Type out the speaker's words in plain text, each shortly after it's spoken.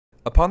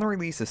Upon the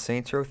release of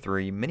Saints Row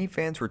 3, many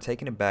fans were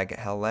taken aback at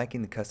how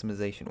lacking the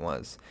customization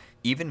was.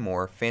 Even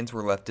more, fans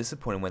were left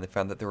disappointed when they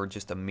found that there were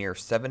just a mere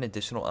 7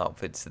 additional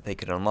outfits that they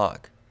could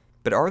unlock.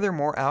 But are there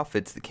more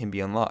outfits that can be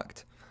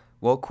unlocked?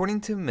 Well,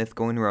 according to a myth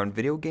going around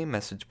video game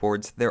message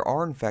boards, there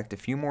are in fact a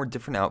few more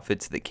different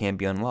outfits that can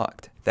be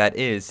unlocked. That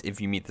is,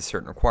 if you meet the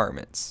certain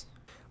requirements.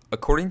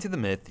 According to the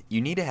myth, you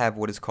need to have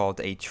what is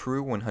called a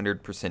true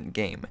 100%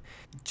 game.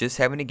 Just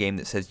having a game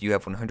that says you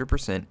have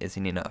 100%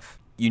 isn't enough.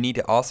 You need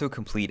to also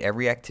complete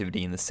every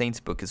activity in the Saints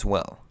book as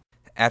well.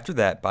 After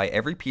that, buy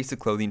every piece of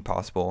clothing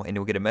possible and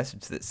you'll get a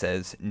message that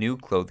says New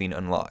Clothing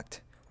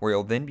Unlocked, where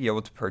you'll then be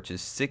able to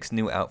purchase 6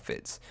 new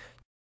outfits.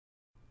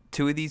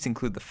 2 of these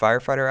include the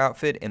firefighter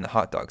outfit and the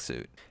hot dog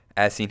suit,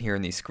 as seen here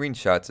in these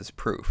screenshots as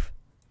proof.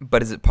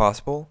 But is it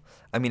possible?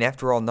 I mean,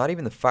 after all, not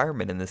even the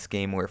firemen in this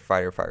game wear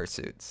firefighter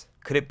suits.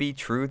 Could it be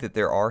true that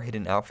there are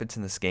hidden outfits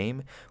in this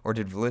game, or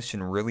did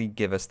Volition really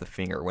give us the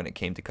finger when it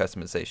came to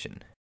customization?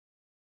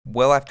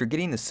 Well, after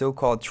getting the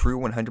so-called true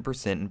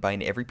 100% and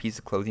buying every piece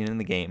of clothing in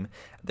the game,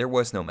 there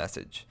was no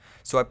message.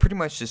 So I pretty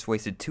much just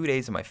wasted 2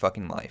 days of my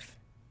fucking life.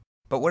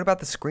 But what about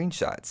the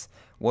screenshots?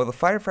 Well, the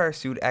firefighter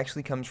suit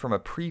actually comes from a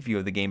preview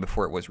of the game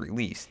before it was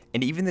released,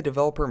 and even the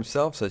developer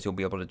himself says you'll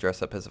be able to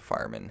dress up as a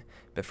fireman,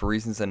 but for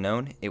reasons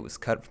unknown, it was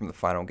cut from the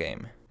final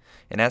game.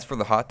 And as for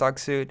the hot dog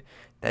suit,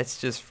 that's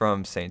just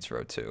from Saints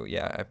Row 2.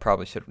 Yeah, I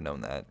probably should have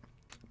known that.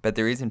 But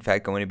there is in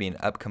fact going to be an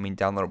upcoming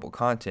downloadable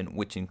content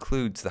which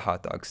includes the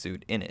hot dog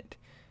suit in it.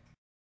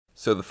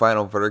 So the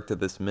final verdict of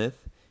this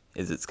myth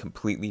is it's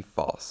completely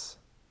false.